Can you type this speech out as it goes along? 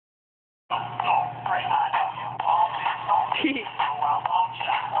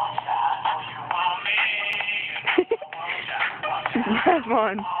That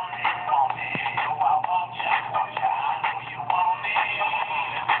one.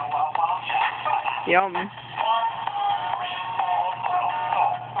 Yum.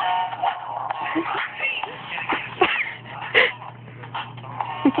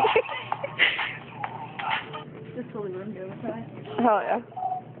 This totally wouldn't go with that. Hell yeah.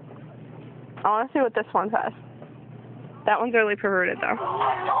 I want to see what this one says. That one's really perverted though.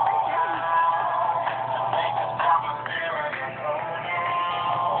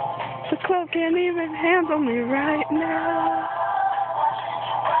 The club can't even handle me right now.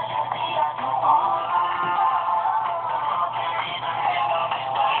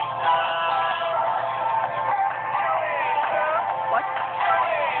 What?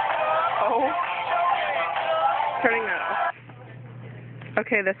 Oh. Turning that off.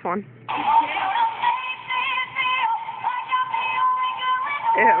 Okay, this one.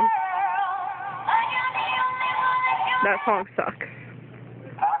 Ew. That song sucks.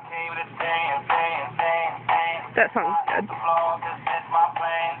 That song's good.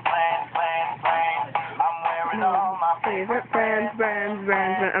 Favorite brands.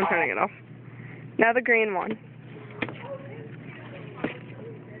 I'm turning it off. Now the green one.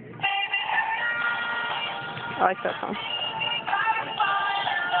 I like that song.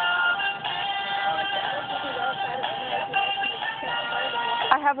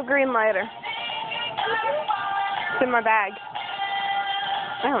 I have a green lighter. It's in my bag.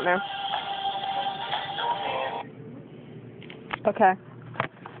 I don't know. Okay.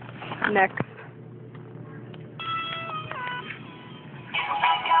 Next.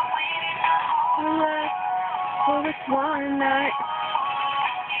 For this one night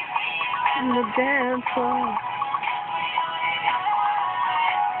on the dance floor.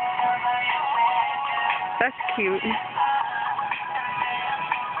 That's cute.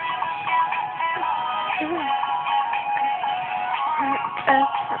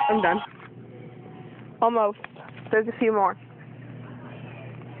 I'm done. Almost. There's a few more.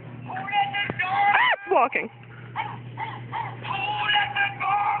 Walking.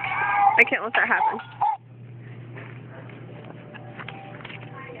 I can't let that happen.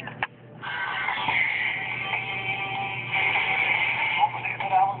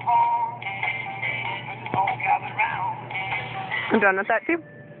 I'm done with that too.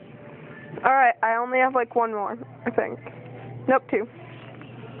 Alright, I only have like one more, I think. Nope, two.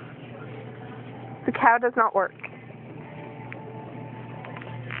 The cow does not work.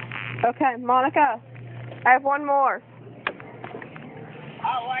 Okay, Monica, I have one more.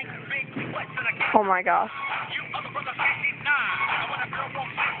 Oh my gosh.